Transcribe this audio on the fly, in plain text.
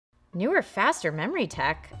Newer, faster memory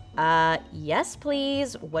tech? Yes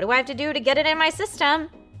please. What do I have to do to get it in my system?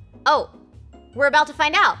 Oh, we're about to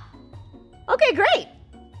find out. Okay, great.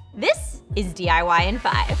 This is DIY in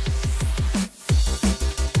 5.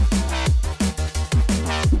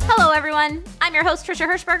 Hello everyone, I'm your host Trisha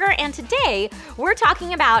Hirschberger, and today we're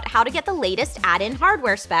talking about how to get the latest add-in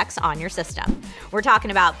hardware specs on your system. We're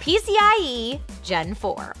talking about PCIe Gen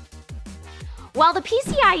 4. While the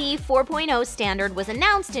PCIe 4.0 standard was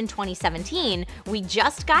announced in 2017, we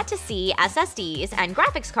just got to see SSDs and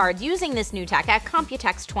graphics cards using this new tech at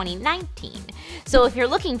Computex 2019. So if you're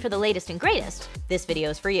looking for the latest and greatest, this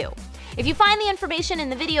video is for you. If you find the information in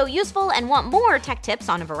the video useful and want more tech tips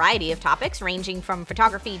on a variety of topics ranging from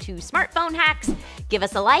photography to smartphone hacks, give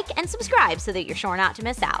us a like and subscribe so that you're sure not to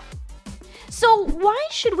miss out. So why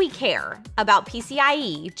should we care about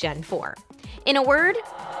PCIe Gen 4? In a word,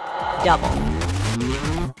 double.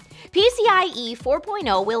 PCIe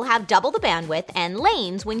 4.0 will have double the bandwidth and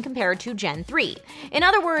lanes when compared to Gen 3. In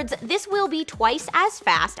other words, this will be twice as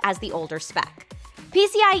fast as the older spec.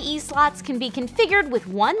 PCIe slots can be configured with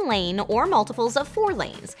 1 lane or multiples of 4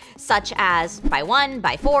 lanes, such as by 1,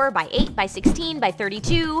 by 4, by 8, by 16, by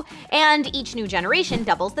 32, and each new generation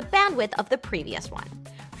doubles the bandwidth of the previous one.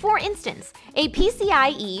 For instance, a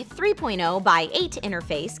PCIe 3.0 by 8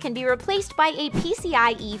 interface can be replaced by a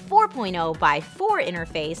PCIe 4.0 by 4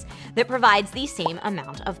 interface that provides the same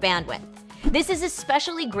amount of bandwidth. This is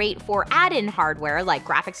especially great for add-in hardware like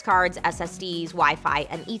graphics cards, SSDs, Wi-Fi,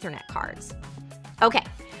 and Ethernet cards. Okay,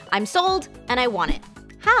 I'm sold and I want it.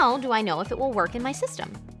 How do I know if it will work in my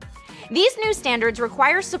system? These new standards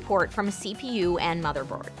require support from a CPU and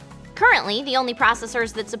motherboard. Currently, the only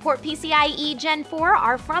processors that support PCIe Gen 4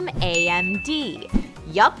 are from AMD.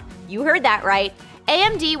 Yup, you heard that right.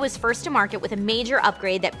 AMD was first to market with a major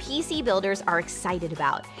upgrade that PC builders are excited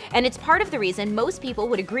about, and it's part of the reason most people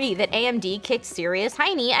would agree that AMD kicked serious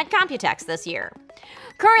hiney at Computex this year.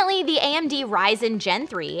 Currently, the AMD Ryzen Gen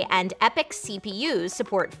 3 and EPYC CPUs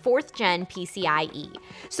support 4th gen PCIe,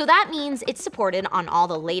 so that means it's supported on all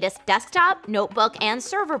the latest desktop, notebook, and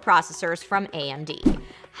server processors from AMD.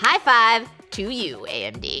 High five to you,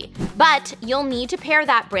 AMD. But you'll need to pair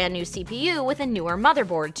that brand new CPU with a newer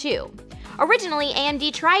motherboard too. Originally,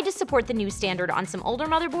 AMD tried to support the new standard on some older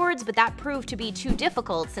motherboards, but that proved to be too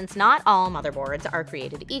difficult since not all motherboards are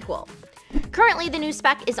created equal. Currently, the new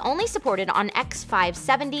spec is only supported on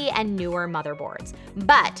X570 and newer motherboards,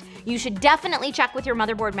 but you should definitely check with your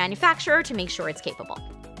motherboard manufacturer to make sure it's capable.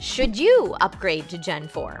 Should you upgrade to Gen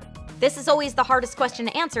 4? This is always the hardest question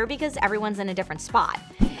to answer because everyone's in a different spot.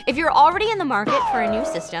 If you're already in the market for a new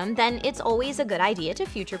system, then it's always a good idea to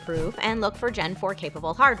future-proof and look for Gen 4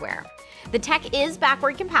 capable hardware. The tech is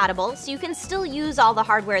backward compatible, so you can still use all the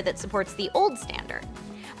hardware that supports the old standard.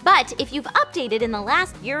 But if you've updated in the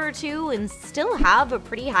last year or two and still have a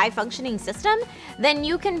pretty high-functioning system, then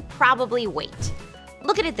you can probably wait.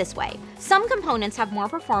 Look at it this way. Some components have more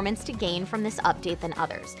performance to gain from this update than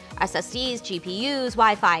others. SSDs, GPUs,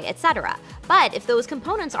 Wi-Fi, etc. But if those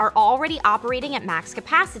components are already operating at max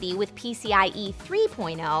capacity with PCIe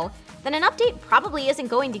 3.0, then an update probably isn't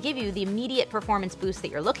going to give you the immediate performance boost that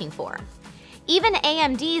you're looking for. Even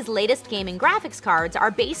AMD's latest gaming graphics cards are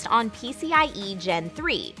based on PCIe Gen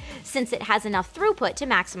 3, since it has enough throughput to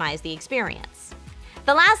maximize the experience.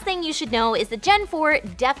 The last thing you should know is that Gen 4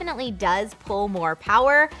 definitely does pull more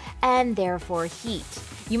power and therefore heat.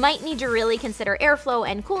 You might need to really consider airflow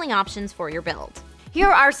and cooling options for your build. Here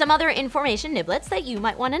are some other information niblets that you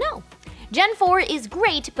might want to know. Gen 4 is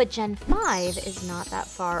great, but Gen 5 is not that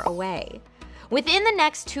far away. Within the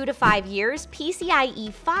next 2 to 5 years,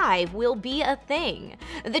 PCIe 5 will be a thing.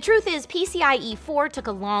 The truth is, PCIe 4 took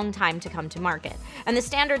a long time to come to market, and the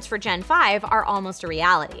standards for Gen 5 are almost a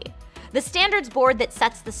reality. The standards board that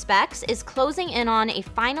sets the specs is closing in on a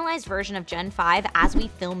finalized version of Gen 5 as we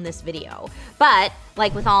film this video. But,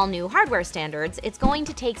 like with all new hardware standards, it's going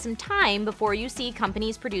to take some time before you see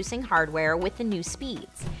companies producing hardware with the new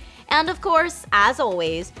speeds. And of course, as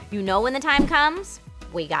always, you know when the time comes,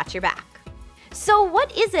 we got your back. So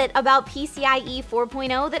what is it about PCIe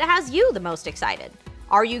 4.0 that has you the most excited?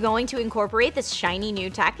 Are you going to incorporate this shiny new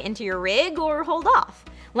tech into your rig or hold off?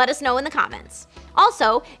 Let us know in the comments.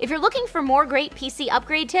 Also, if you're looking for more great PC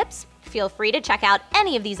upgrade tips, feel free to check out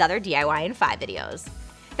any of these other DIY in 5 videos.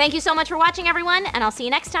 Thank you so much for watching, everyone, and I'll see you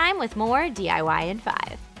next time with more DIY in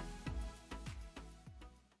 5.